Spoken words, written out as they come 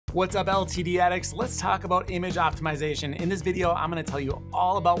What's up, LTD addicts? Let's talk about image optimization. In this video, I'm gonna tell you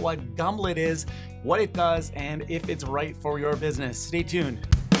all about what Gumlet is, what it does, and if it's right for your business. Stay tuned.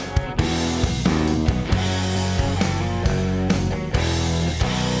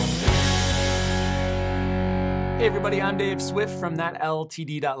 Hey everybody, I'm Dave Swift from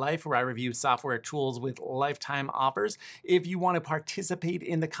thatltd.life, where I review software tools with lifetime offers. If you want to participate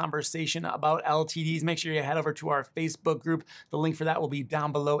in the conversation about LTDs, make sure you head over to our Facebook group. The link for that will be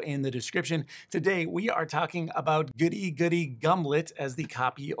down below in the description. Today, we are talking about goody Gumlet, as the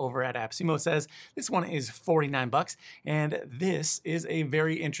copy over at AppSumo says. This one is 49 bucks, and this is a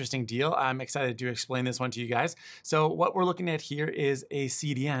very interesting deal. I'm excited to explain this one to you guys. So what we're looking at here is a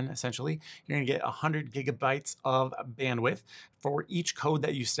CDN, essentially. You're gonna get 100 gigabytes of bandwidth. For each code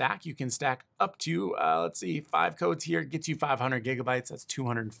that you stack, you can stack up to, let's see, 5 codes here, gets you 500 gigabytes, that's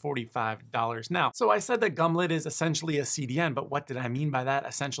 $245 now. So I said that Gumlet is essentially a CDN, but what did I mean by that?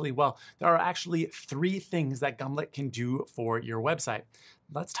 Essentially, well, there are actually 3 things that Gumlet can do for your website.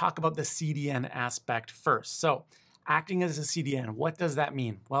 Let's talk about the CDN aspect first. So acting as a CDN, what does that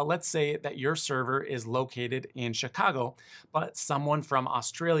mean? Well, let's say that your server is located in Chicago, but someone from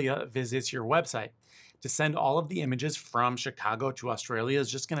Australia visits your website. To send all of the images from Chicago to Australia is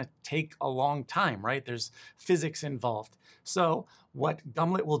just gonna take a long time, right? There's physics involved. So what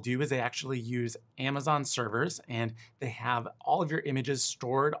Gumlet will do is they actually use Amazon servers, and they have all of your images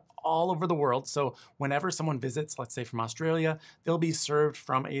stored all over the world. So whenever someone visits, let's say from Australia, they'll be served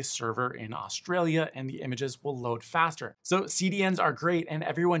from a server in Australia, and the images will load faster. So CDNs are great, and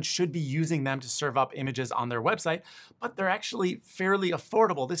everyone should be using them to serve up images on their website, but they're actually fairly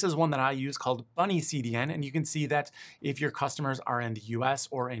affordable. This is one that I use called Bunny CDN, and you can see that if your customers are in the US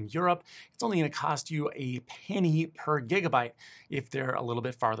or in Europe, it's only gonna cost you a penny per gigabyte. If they're a little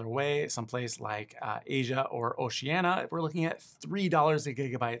bit farther away, someplace like Asia or Oceania, we're looking at $3 a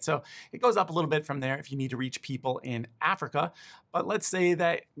gigabyte. So it goes up a little bit from there if you need to reach people in Africa. But let's say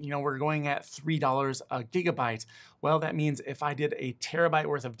that, we're going at $3 a gigabyte. Well, that means if I did a terabyte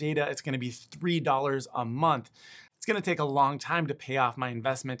worth of data, it's gonna be $3 a month. It's gonna take a long time to pay off my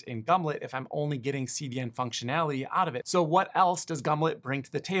investment in Gumlet if I'm only getting CDN functionality out of it. So what else does Gumlet bring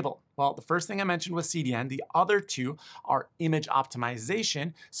to the table? Well, the first thing I mentioned was CDN. The other 2 are image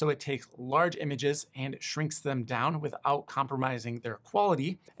optimization. So it takes large images and shrinks them down without compromising their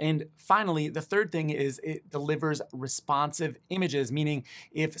quality. And finally, the third thing is it delivers responsive images, meaning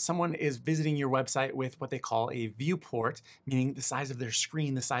if someone is visiting your website with what they call a viewport, meaning the size of their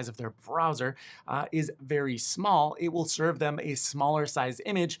screen, the size of their browser is very small, it will serve them a smaller size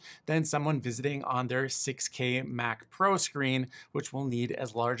image than someone visiting on their 6K Mac Pro screen, which will need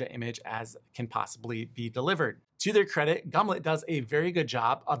as large an image as can possibly be delivered. To their credit, Gumlet does a very good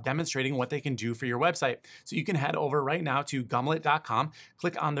job of demonstrating what they can do for your website. So you can head over right now to gumlet.com,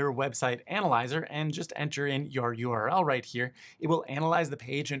 click on their website analyzer, and just enter in your URL right here. It will analyze the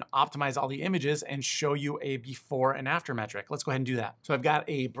page and optimize all the images and show you a before and after metric. Let's go ahead and do that. So I've got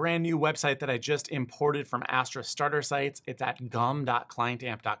a brand new website that I just imported from Astra Starter Sites. It's at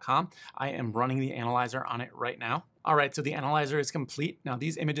gum.clientamp.com. I am running the analyzer on it right now. All right, so the analyzer is complete. Now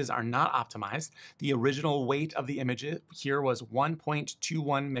these images are not optimized. The original weight of the image here was 1.21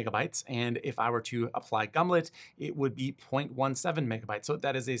 megabytes. And if I were to apply Gumlet, it would be 0.17 megabytes. So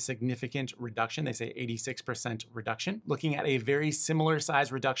that is a significant reduction. They say 86% reduction. Looking at a very similar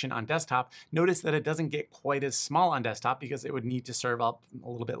size reduction on desktop, notice that it doesn't get quite as small on desktop because it would need to serve up a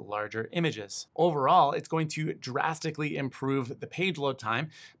little bit larger images. Overall, it's going to drastically improve the page load time.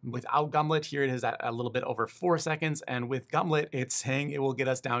 Without Gumlet, here it is at a little bit over 4 seconds. And with Gumlet, it's saying it will get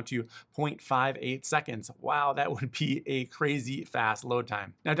us down to 0.58 seconds. Wow, that would be a crazy fast load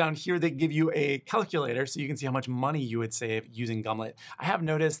time. Now down here, they give you a calculator so you can see how much money you would save using Gumlet. I have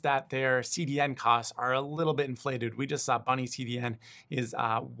noticed that their CDN costs are a little bit inflated. We just saw Bunny CDN is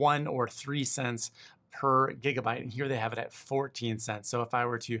 1 or 3 cents per gigabyte, and here they have it at 14 cents. So if I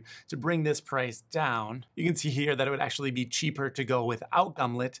were to bring this price down, you can see here that it would actually be cheaper to go without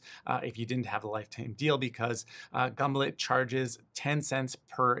Gumlet if you didn't have a lifetime deal, because Gumlet charges 10 cents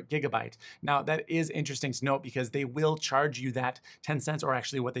per gigabyte. Now that is interesting to note because they will charge you that 10 cents, or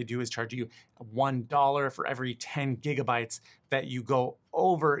actually what they do is charge you $1 for every 10 gigabytes that you go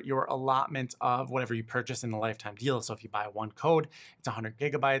over your allotment of whatever you purchase in the lifetime deal. So if you buy 1 code, it's 100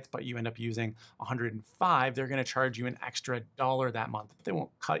 gigabytes, but you end up using 105, they're gonna charge you an extra $1 that month, but they won't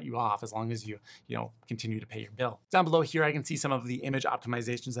cut you off as long as you continue to pay your bill. Down below here, I can see some of the image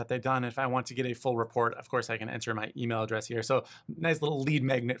optimizations that they've done. If I want to get a full report, of course, I can enter my email address here. So nice little lead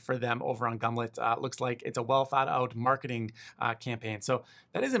magnet for them over on Gumlet. Looks like it's a well thought out marketing campaign. So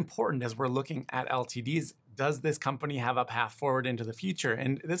that is important as we're looking at LTDs. does this company have a path forward into the future?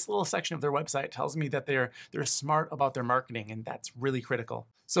 And this little section of their website tells me that they're smart about their marketing, and that's really critical.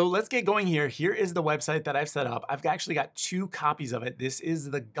 So let's get going here. Here is the website that I've set up. I've actually got 2 copies of it. This is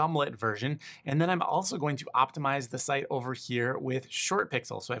the Gumlet version. And then I'm also going to optimize the site over here with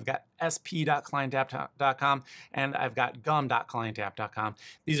Shortpixel. So I've got sp.clientapp.com and I've got gum.clientapp.com.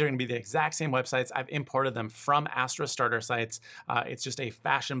 These are going to be the exact same websites. I've imported them from Astra starter sites. It's just a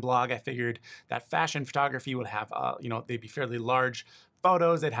fashion blog. I figured that fashion photography would have, they'd be fairly large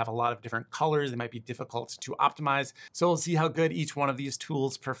photos. They'd have a lot of different colors. They might be difficult to optimize. So we'll see how good each one of these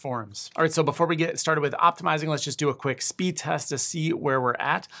tools performs. All right, so before we get started with optimizing, let's just do a quick speed test to see where we're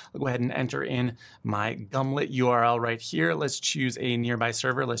at. I'll go ahead and enter in my Gumlet URL right here. Let's choose a nearby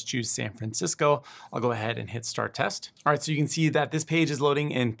server. Let's choose San Francisco. I'll go ahead and hit start test. All right, so you can see that this page is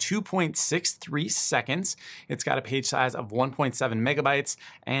loading in 2.63 seconds. It's got a page size of 1.7 megabytes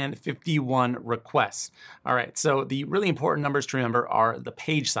and 51 requests. All right, so the really important numbers to remember are the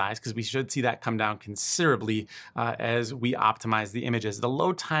page size, because we should see that come down considerably as we optimize the images. The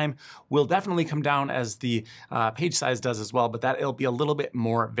load time will definitely come down as the page size does as well, but that it'll be a little bit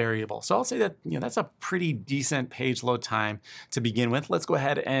more variable. So I'll say that that's a pretty decent page load time to begin with. Let's go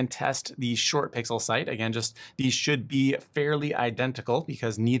ahead and test the Shortpixel site. Again, just these should be fairly identical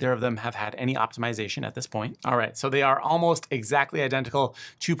because neither of them have had any optimization at this point. All right, so they are almost exactly identical.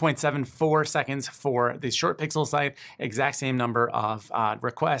 2.74 seconds for the Shortpixel site, exact same number of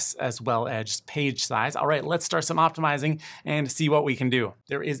requests as well as page size. All right, let's start some optimizing and see what we can do.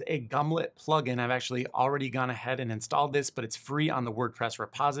 There is a Gumlet plugin. I've actually already gone ahead and installed this, but it's free on the WordPress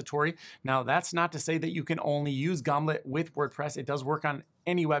repository. Now, that's not to say that you can only use Gumlet with WordPress. It does work on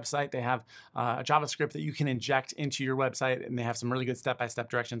any website. They have a JavaScript that you can inject into your website, and they have some really good step-by-step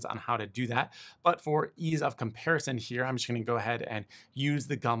directions on how to do that. But for ease of comparison here, I'm just going to go ahead and use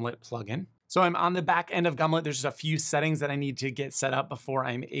the Gumlet plugin. So I'm on the back end of Gumlet. There's just a few settings that I need to get set up before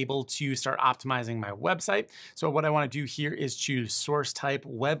I'm able to start optimizing my website. So what I want to do here is choose source type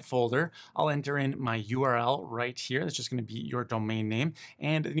web folder. I'll enter in my URL right here. That's just going to be your domain name.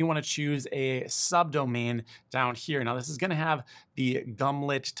 And then you want to choose a subdomain down here. Now this is going to have the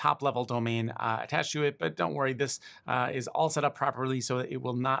Gumlet top level domain attached to it, but don't worry, this is all set up properly so that it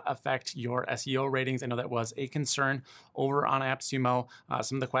will not affect your SEO ratings. I know that was a concern over on AppSumo.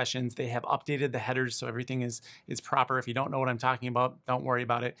 Some of the questions, they have updated the headers so everything is proper. If you don't know what I'm talking about, don't worry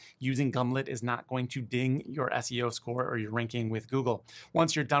about it. Using Gumlet is not going to ding your SEO score or your ranking with Google.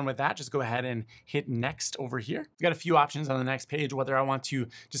 Once you're done with that, just go ahead and hit next over here. We've got a few options on the next page, whether I want to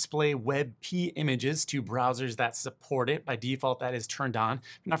display WebP images to browsers that support it. By default, that is turned on.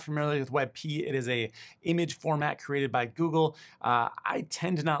 If you're not familiar with WebP, it is a image format created by Google. I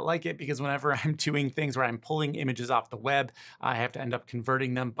tend to not like it because whenever I'm doing things where I'm pulling images off the web, I have to end up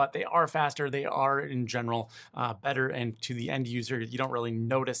converting them, but they are faster. They are in general better, and to the end user, you don't really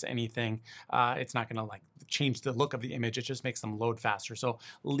notice anything. It's not going to change the look of the image. It just makes them load faster. So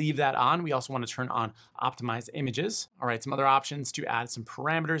leave that on. We also want to turn on optimize images. All right, some other options to add some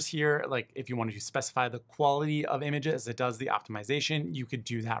parameters here. Like if you want to specify the quality of images, it does the optimization. You could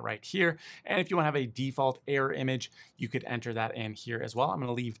do that right here. And if you want to have a default error image, you could enter that in here as well. I'm going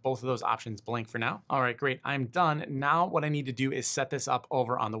to leave both of those options blank for now. All right, great. I'm done. Now what I need to do is set this up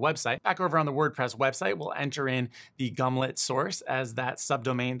over on the website. Back over on the WordPress website, we'll enter in the Gumlet source as that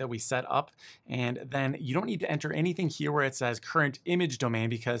subdomain that we set up. And then you don't need to enter anything here where it says current image domain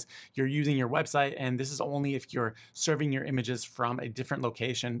because you're using your website, and this is only if you're serving your images from a different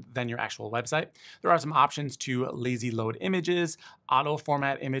location than your actual website. There are some options to lazy load images, auto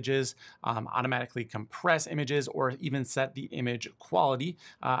format images, automatically compress images, or even set the image quality.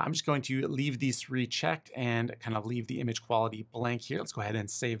 I'm just going to leave these 3 checked and kind of leave the image quality blank here. Let's go ahead and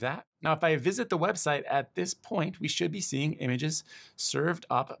save that. Now, if I visit the website at this point, we should be seeing images served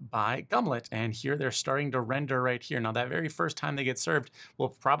up by Gumlet. And here they're starting to render right here. Now, that very first time they get served will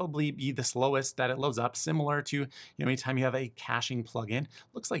probably be the slowest that it loads up, similar to anytime you have a caching plugin.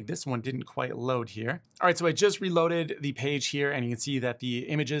 Looks like this one didn't quite load here. All right, so I just reloaded the page here, and you can see that the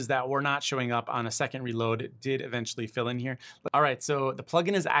images that were not showing up on a second reload did eventually fill in here. All right, so the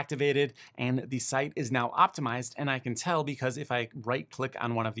plugin is activated and the site is now optimized. And I can tell because if I right-click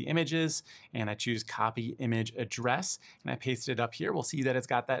on one of the images, and I choose copy image address and I paste it up here, we'll see that it's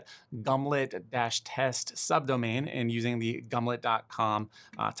got that Gumlet-test subdomain and using the gumlet.com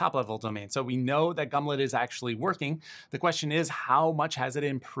top level domain. So we know that Gumlet is actually working. The question is, how much has it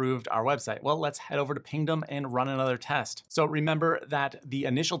improved our website? Well, let's head over to Pingdom and run another test. So remember that the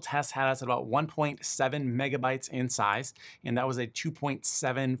initial test had us at about 1.7 megabytes in size, and that was a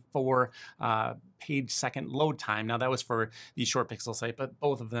 2.74 page second load time. Now that was for the Shortpixel site, but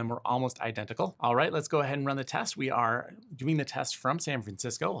both of them were almost identical. All right, let's go ahead and run the test. We are doing the test from San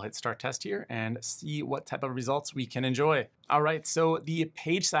Francisco. We'll hit start test here and see what type of results we can enjoy. All right, so the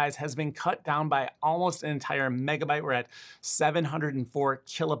page size has been cut down by almost an entire megabyte. We're at 704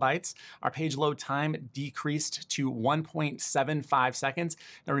 kilobytes. Our page load time decreased to 1.75 seconds.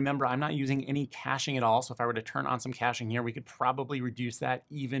 Now remember, I'm not using any caching at all, so if I were to turn on some caching here, we could probably reduce that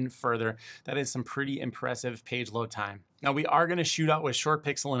even further. That is some pretty impressive page load time. Now we are going to shoot out with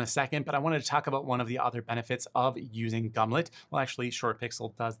Shortpixel in a second, but I wanted to talk about one of the other benefits of using Gumlet. Well, actually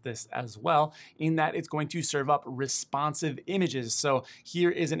Shortpixel does this as well, in that it's going to serve up responsive images. So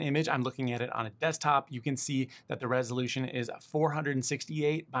here is an image. I'm looking at it on a desktop. You can see that the resolution is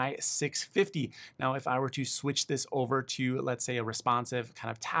 468 by 650. Now, if I were to switch this over to, let's say, a responsive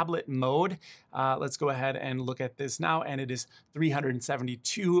kind of tablet mode, let's go ahead and look at this now, and it is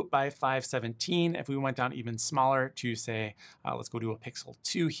 372 by 517. If we went down even smaller to say, let's go to a Pixel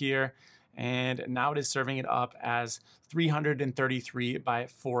 2 here, and now it is serving it up as 333 by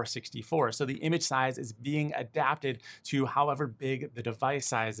 464. So the image size is being adapted to however big the device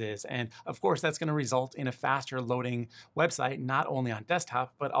size is. And of course, that's going to result in a faster loading website, not only on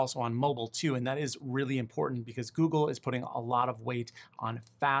desktop, but also on mobile too. And that is really important because Google is putting a lot of weight on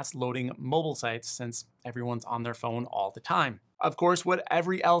fast loading mobile sites since everyone's on their phone all the time. Of course, what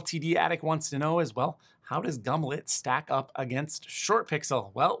every LTD addict wants to know is, well, how does Gumlet stack up against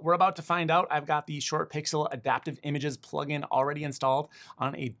Shortpixel? Well, we're about to find out. I've got the Shortpixel Adaptive Images plugin already installed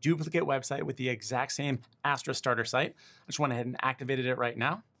on a duplicate website with the exact same Astra starter site. I just went ahead and activated it right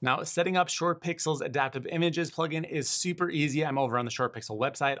now. Now, setting up Shortpixel's Adaptive Images plugin is super easy. I'm over on the Shortpixel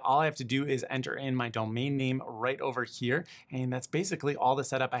website. All I have to do is enter in my domain name right over here, and that's basically all the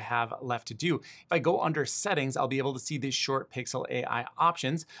setup I have left to do. If I go under settings, I'll be able to see the Shortpixel AI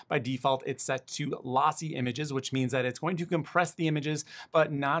options. By default, it's set to lossy images, which means that it's going to compress the images,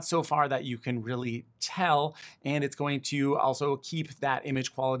 but not so far that you can really tell. And it's going to also keep that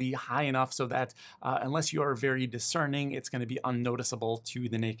image quality high enough so that unless you are very discerning, it's going to be unnoticeable to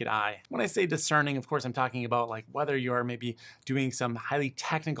the naked eye. When I say discerning, of course, I'm talking about like whether you're maybe doing some highly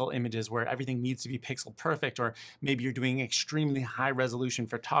technical images where everything needs to be pixel perfect, or maybe you're doing extremely high resolution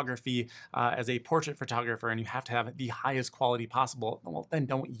photography as a portrait photographer and you have to have the highest quality possible. Well, then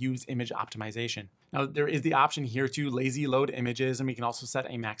don't use image optimization. Now, there is the option here to lazy load images, and we can also set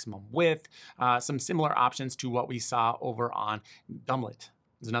a maximum width, some similar options to what we saw over on Gumlet.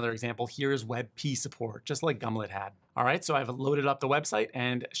 There's another example. Here is WebP support, just like Gumlet had. All right, so I've loaded up the website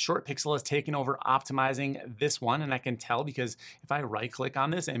and Shortpixel has taken over optimizing this one. And I can tell because if I right click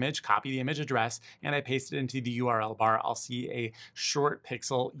on this image, copy the image address, and I paste it into the URL bar, I'll see a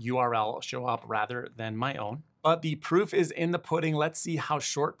Shortpixel URL show up rather than my own. But the proof is in the pudding. Let's see how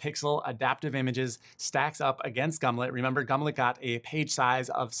Shortpixel Adaptive Images stacks up against Gumlet. Remember, Gumlet got a page size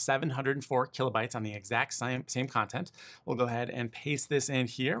of 704 kilobytes on the exact same content. We'll go ahead and paste this in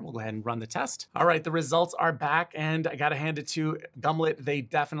here. We'll go ahead and run the test. All right, the results are back, and I gotta hand it to Gumlet. They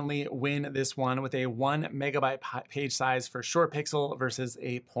definitely win this one with a 1 megabyte page size for Shortpixel versus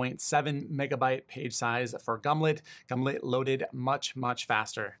a 0.7 megabyte page size for Gumlet. Gumlet loaded much, much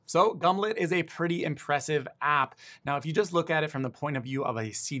faster. So Gumlet is a pretty impressive app. Now, if you just look at it from the point of view of a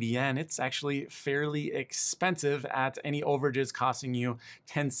CDN, it's actually fairly expensive at any overages costing you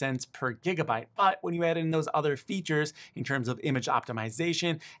 10 cents per gigabyte. But when you add in those other features in terms of image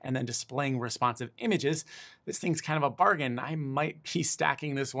optimization and then displaying responsive images, this thing's kind of a bargain. I might be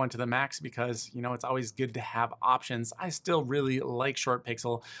stacking this one to the max because, you know, it's always good to have options. I still really like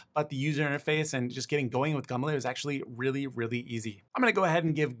Shortpixel, but the user interface and just getting going with Gumlet is actually really, really easy. I'm gonna go ahead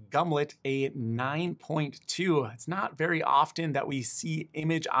and give Gumlet a 9.2. It's not very often that we see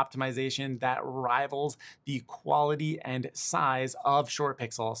image optimization that rivals the quality and size of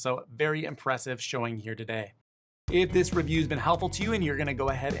Shortpixel. So very impressive showing here today. If this review has been helpful to you and you're gonna go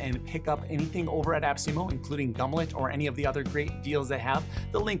ahead and pick up anything over at AppSumo, including Gumlet or any of the other great deals they have,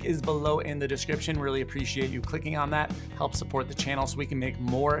 the link is below in the description. Really appreciate you clicking on that. Help support the channel so we can make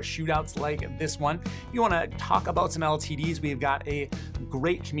more shootouts like this one. If you wanna talk about some LTDs, we've got a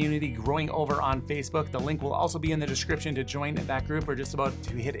great community growing over on Facebook. The link will also be in the description to join that group. We're just about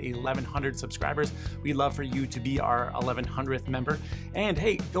to hit 1,100 subscribers. We'd love for you to be our 1,100th member. And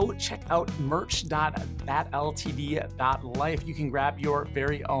hey, go check out merch.thatltd.life. You can grab your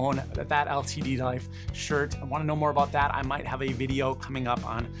very own That LTD Life shirt. I want to know more about that? I might have a video coming up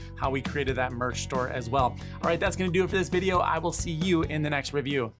on how we created that merch store as well. All right, that's going to do it for this video. I will see you in the next review.